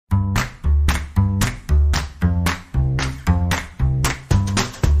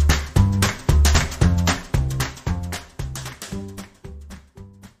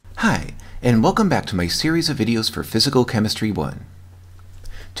and welcome back to my series of videos for Physical Chemistry 1.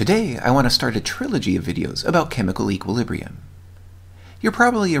 Today I want to start a trilogy of videos about chemical equilibrium. You're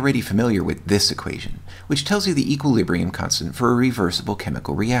probably already familiar with this equation, which tells you the equilibrium constant for a reversible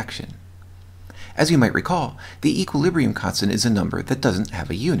chemical reaction. As you might recall, the equilibrium constant is a number that doesn't have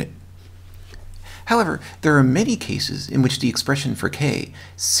a unit. However, there are many cases in which the expression for K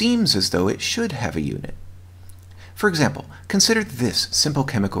seems as though it should have a unit. For example, consider this simple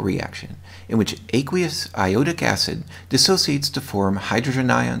chemical reaction, in which aqueous iodic acid dissociates to form hydrogen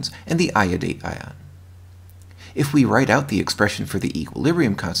ions and the iodate ion. If we write out the expression for the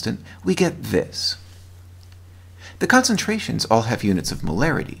equilibrium constant, we get this. The concentrations all have units of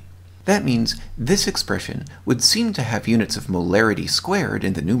molarity. That means this expression would seem to have units of molarity squared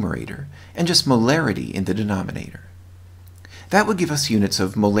in the numerator and just molarity in the denominator. That would give us units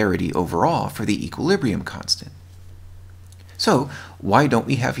of molarity overall for the equilibrium constant. So, why don't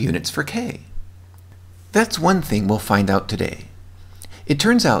we have units for K? That's one thing we'll find out today. It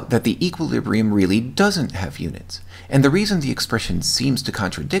turns out that the equilibrium really doesn't have units, and the reason the expression seems to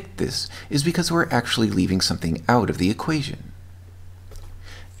contradict this is because we're actually leaving something out of the equation.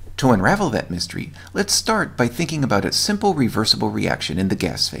 To unravel that mystery, let's start by thinking about a simple reversible reaction in the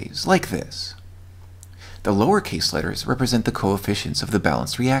gas phase, like this. The lowercase letters represent the coefficients of the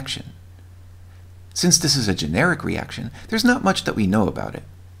balanced reaction. Since this is a generic reaction, there's not much that we know about it.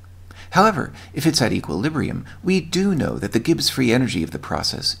 However, if it's at equilibrium, we do know that the Gibbs free energy of the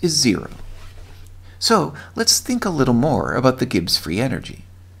process is 0. So, let's think a little more about the Gibbs free energy.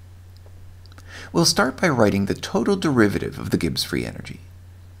 We'll start by writing the total derivative of the Gibbs free energy.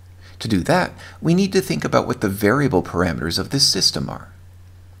 To do that, we need to think about what the variable parameters of this system are.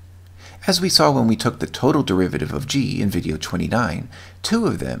 As we saw when we took the total derivative of G in video 29, two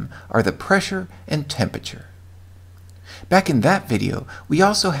of them are the pressure and temperature. Back in that video, we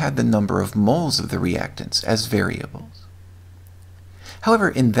also had the number of moles of the reactants as variables. However,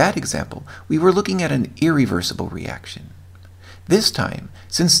 in that example, we were looking at an irreversible reaction. This time,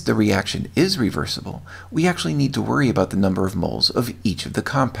 since the reaction is reversible, we actually need to worry about the number of moles of each of the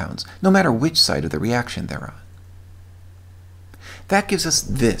compounds, no matter which side of the reaction they're on. That gives us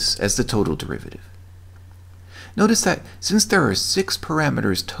this as the total derivative. Notice that since there are 6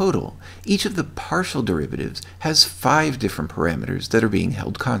 parameters total, each of the partial derivatives has 5 different parameters that are being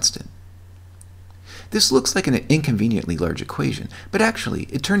held constant. This looks like an inconveniently large equation, but actually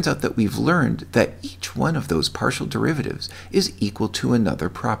it turns out that we've learned that each one of those partial derivatives is equal to another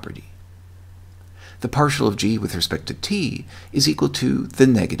property. The partial of G with respect to T is equal to the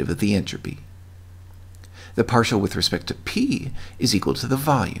negative of the entropy. The partial with respect to P is equal to the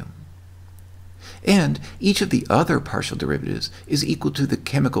volume. And each of the other partial derivatives is equal to the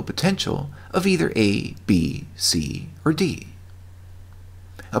chemical potential of either A, B, C, or D.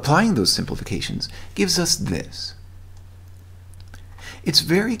 Applying those simplifications gives us this. It's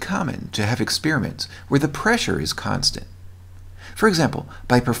very common to have experiments where the pressure is constant. For example,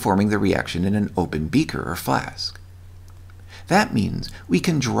 by performing the reaction in an open beaker or flask. That means we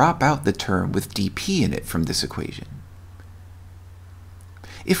can drop out the term with dP in it from this equation.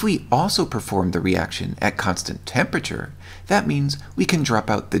 If we also perform the reaction at constant temperature, that means we can drop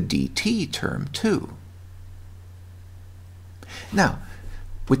out the dT term too. Now,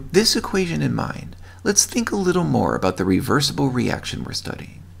 with this equation in mind, let's think a little more about the reversible reaction we're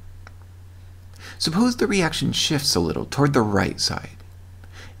studying. Suppose the reaction shifts a little toward the right side.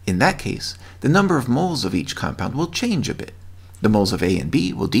 In that case, the number of moles of each compound will change a bit. The moles of A and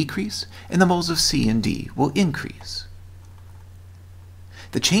B will decrease, and the moles of C and D will increase.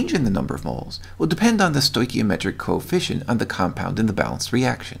 The change in the number of moles will depend on the stoichiometric coefficient on the compound in the balanced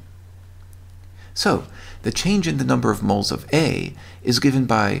reaction. So, the change in the number of moles of A is given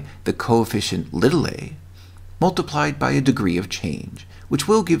by the coefficient little a multiplied by a degree of change, which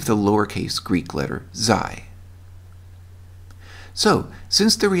will give the lowercase Greek letter xi. So,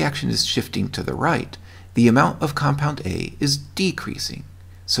 since the reaction is shifting to the right, the amount of compound A is decreasing.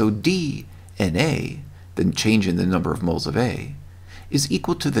 So D and A, the change in the number of moles of A, is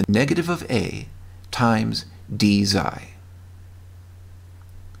equal to the negative of A times d xi.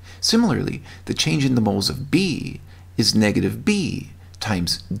 Similarly, the change in the moles of B is negative B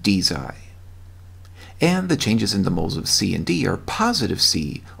times d xi. And the changes in the moles of C and D are positive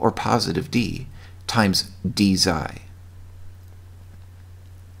C or positive D times d xi.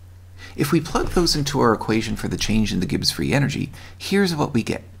 If we plug those into our equation for the change in the Gibbs free energy, here's what we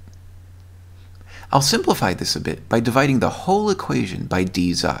get. I'll simplify this a bit by dividing the whole equation by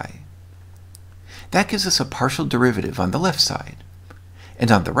d xi. That gives us a partial derivative on the left side.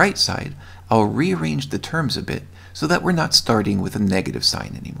 And on the right side, I'll rearrange the terms a bit so that we're not starting with a negative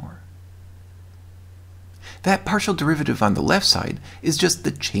sign anymore. That partial derivative on the left side is just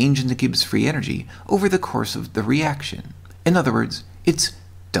the change in the Gibbs free energy over the course of the reaction. In other words, it's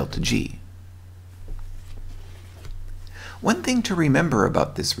delta G. One thing to remember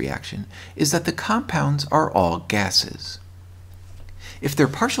about this reaction is that the compounds are all gases. If their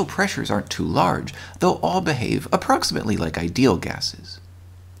partial pressures aren't too large, they'll all behave approximately like ideal gases.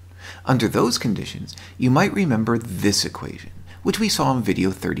 Under those conditions, you might remember this equation, which we saw in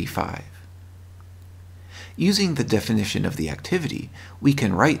video 35. Using the definition of the activity, we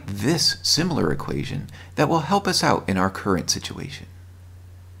can write this similar equation that will help us out in our current situation.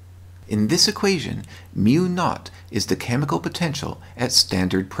 In this equation, mu naught is the chemical potential at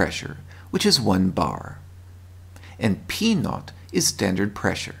standard pressure, which is 1 bar, and P naught is standard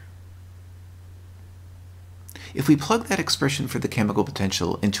pressure. If we plug that expression for the chemical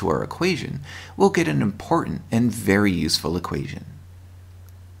potential into our equation, we'll get an important and very useful equation.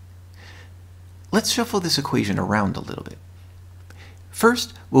 Let's shuffle this equation around a little bit.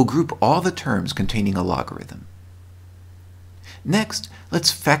 First, we'll group all the terms containing a logarithm. Next,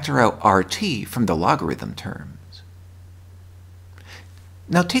 let's factor out RT from the logarithm terms.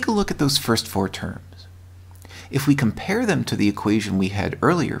 Now take a look at those first 4 terms. If we compare them to the equation we had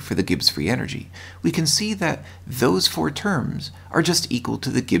earlier for the Gibbs free energy, we can see that those 4 terms are just equal to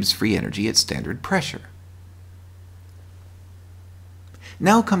the Gibbs free energy at standard pressure.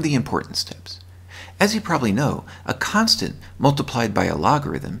 Now come the important steps. As you probably know, a constant multiplied by a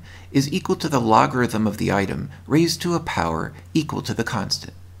logarithm is equal to the logarithm of the item raised to a power equal to the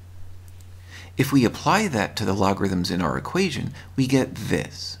constant. If we apply that to the logarithms in our equation, we get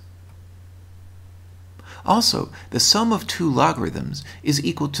this. Also, the sum of 2 logarithms is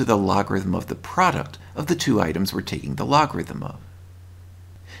equal to the logarithm of the product of the 2 items we're taking the logarithm of.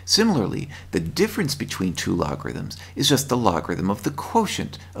 Similarly, the difference between 2 logarithms is just the logarithm of the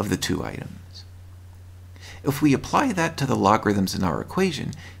quotient of the 2 items. If we apply that to the logarithms in our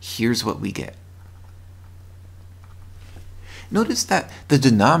equation, here's what we get. Notice that the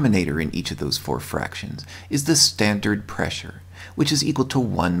denominator in each of those 4 fractions is the standard pressure, which is equal to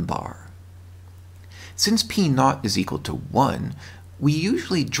 1 bar. Since P naught is equal to 1, we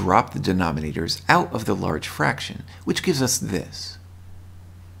usually drop the denominators out of the large fraction, which gives us this.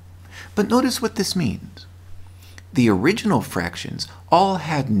 But notice what this means. The original fractions all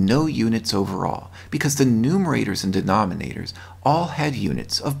had no units overall, because the numerators and denominators all had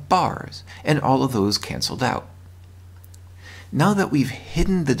units of bars, and all of those canceled out. Now that we've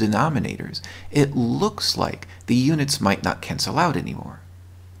hidden the denominators, it looks like the units might not cancel out anymore.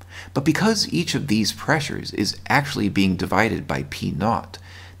 But because each of these pressures is actually being divided by P naught,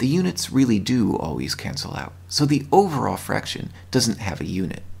 the units really do always cancel out, so the overall fraction doesn't have a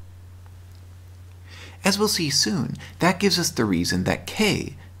unit. As we'll see soon, that gives us the reason that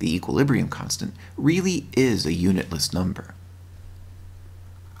K, the equilibrium constant, really is a unitless number.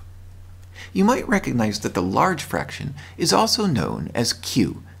 You might recognize that the large fraction is also known as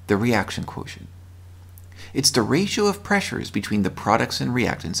Q, the reaction quotient. It's the ratio of pressures between the products and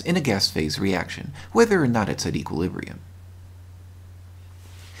reactants in a gas phase reaction, whether or not it's at equilibrium.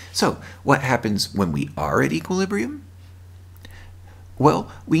 So, what happens when we are at equilibrium?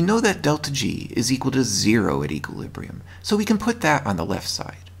 Well, we know that delta G is equal to 0 at equilibrium, so we can put that on the left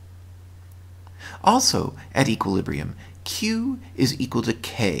side. Also, at equilibrium, Q is equal to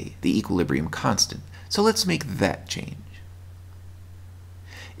K, the equilibrium constant, so let's make that change.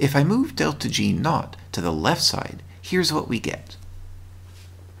 If I move delta G naught to the left side, here's what we get.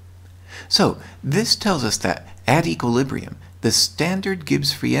 So, this tells us that at equilibrium, the standard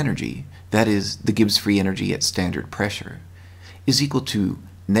Gibbs free energy, that is, the Gibbs free energy at standard pressure, is equal to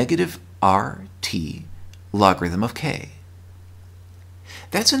negative RT logarithm of K.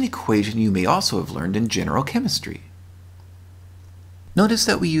 That's an equation you may also have learned in general chemistry. Notice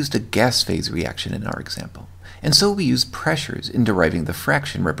that we used a gas phase reaction in our example, and so we use pressures in deriving the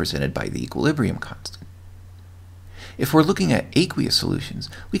fraction represented by the equilibrium constant. If we're looking at aqueous solutions,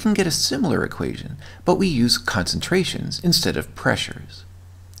 we can get a similar equation, but we use concentrations instead of pressures.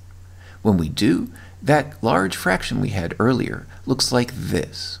 When we do, that large fraction we had earlier looks like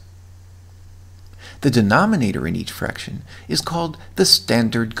this. The denominator in each fraction is called the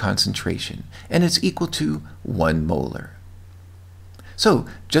standard concentration, and it's equal to 1 molar. So,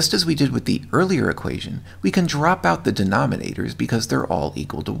 just as we did with the earlier equation, we can drop out the denominators because they're all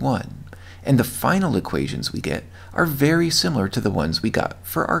equal to 1. And the final equations we get are very similar to the ones we got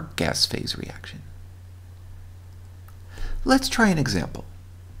for our gas phase reaction. Let's try an example.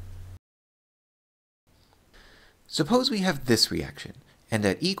 Suppose we have this reaction, and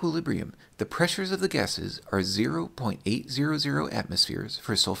at equilibrium, the pressures of the gases are 0.800 atmospheres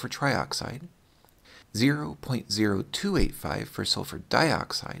for sulfur trioxide, 0.0285 for sulfur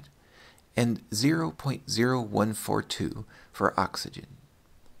dioxide, and 0.0142 for oxygen.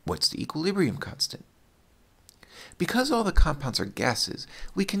 What's the equilibrium constant? Because all the compounds are gases,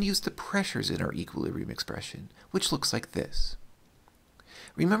 we can use the pressures in our equilibrium expression, which looks like this.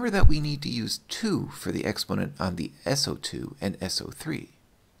 Remember that we need to use 2 for the exponent on the SO2 and SO3.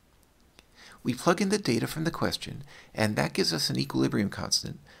 We plug in the data from the question, and that gives us an equilibrium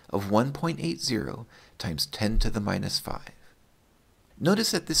constant of 1.80 times 10 to the minus 5.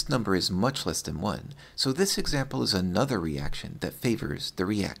 Notice that this number is much less than 1, so this example is another reaction that favors the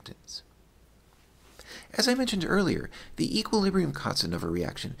reactants. As I mentioned earlier, the equilibrium constant of a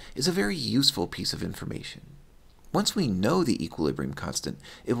reaction is a very useful piece of information. Once we know the equilibrium constant,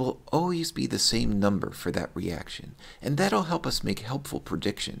 it will always be the same number for that reaction, and that'll help us make helpful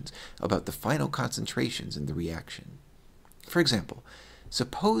predictions about the final concentrations in the reaction. For example,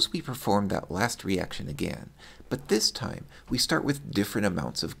 suppose we perform that last reaction again, but this time we start with different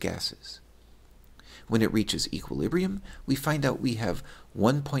amounts of gases. When it reaches equilibrium, we find out we have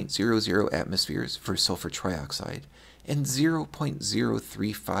 1.00 atmospheres for sulfur trioxide and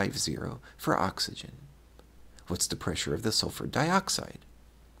 0.0350 for oxygen. What's the pressure of the sulfur dioxide?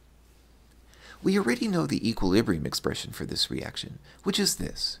 We already know the equilibrium expression for this reaction, which is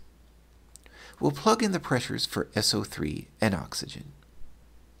this. We'll plug in the pressures for SO3 and oxygen.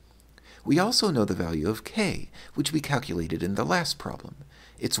 We also know the value of K, which we calculated in the last problem.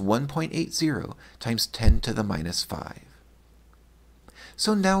 It's 1.80 times 10 to the minus 5.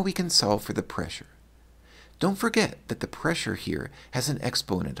 So now we can solve for the pressure. Don't forget that the pressure here has an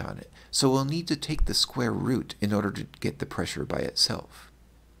exponent on it, so we'll need to take the square root in order to get the pressure by itself.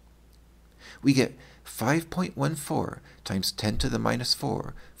 We get 5.14 times 10 to the minus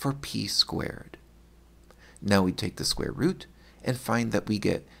 4 for P squared. Now we take the square root and find that we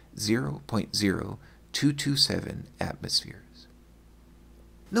get 0.0227 atmospheres.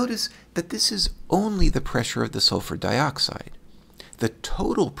 Notice that this is only the pressure of the sulfur dioxide. The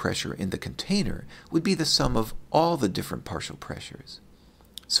total pressure in the container would be the sum of all the different partial pressures.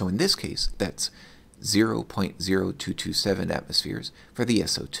 So in this case, that's 0.0227 atmospheres for the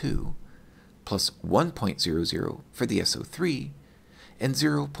SO2, plus 1.00 for the SO3, and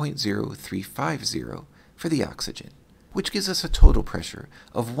 0.0350 for the oxygen, which gives us a total pressure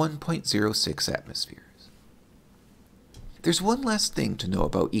of 1.06 atmospheres. There's one last thing to know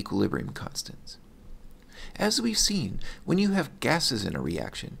about equilibrium constants. As we've seen, when you have gases in a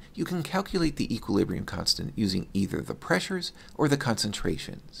reaction, you can calculate the equilibrium constant using either the pressures or the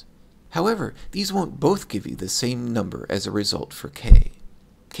concentrations. However, these won't both give you the same number as a result for K.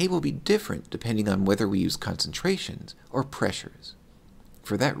 K will be different depending on whether we use concentrations or pressures.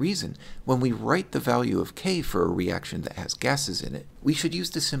 For that reason, when we write the value of K for a reaction that has gases in it, we should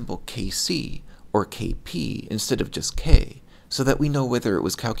use the symbol Kc or Kp instead of just K, so that we know whether it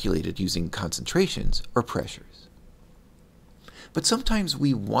was calculated using concentrations or pressures. But sometimes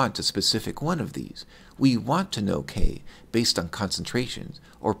we want a specific one of these. We want to know K based on concentrations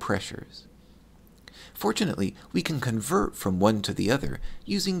or pressures. Fortunately, we can convert from one to the other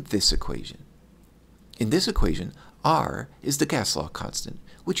using this equation. In this equation, R is the gas law constant,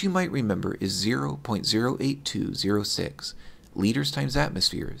 which you might remember is 0.08206 liters times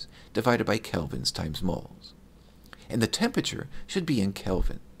atmospheres divided by kelvins times moles. And the temperature should be in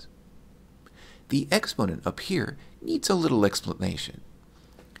kelvins. The exponent up here needs a little explanation.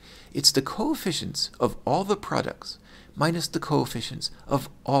 It's the coefficients of all the products minus the coefficients of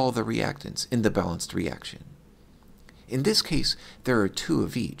all the reactants in the balanced reaction. In this case, there are 2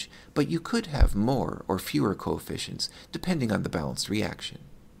 of each, but you could have more or fewer coefficients depending on the balanced reaction.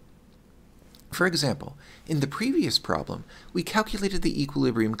 For example, in the previous problem, we calculated the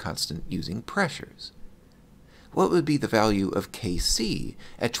equilibrium constant using pressures. What would be the value of Kc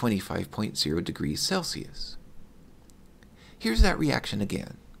at 25.0 degrees Celsius? Here's that reaction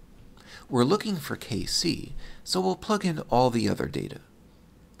again. We're looking for Kc, so we'll plug in all the other data.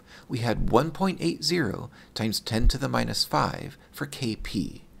 We had 1.80 times 10 to the minus 5 for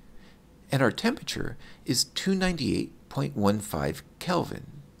Kp, and our temperature is 298.15 Kelvin.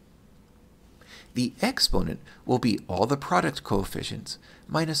 The exponent will be all the product coefficients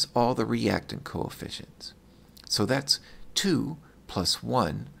minus all the reactant coefficients. So that's 2 plus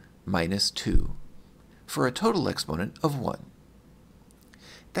 1 minus 2, for a total exponent of 1.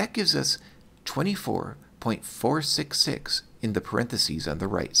 That gives us 24.466 in the parentheses on the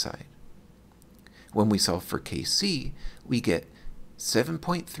right side. When we solve for Kc, we get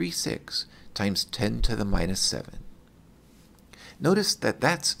 7.36 times 10 to the minus 7. Notice that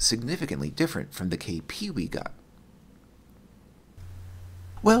that's significantly different from the Kp we got.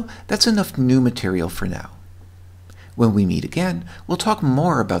 Well, that's enough new material for now. When we meet again, we'll talk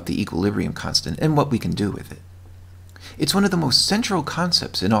more about the equilibrium constant and what we can do with it. It's one of the most central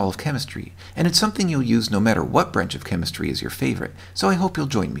concepts in all of chemistry, and it's something you'll use no matter what branch of chemistry is your favorite, so I hope you'll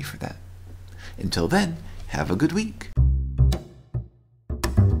join me for that. Until then, have a good week.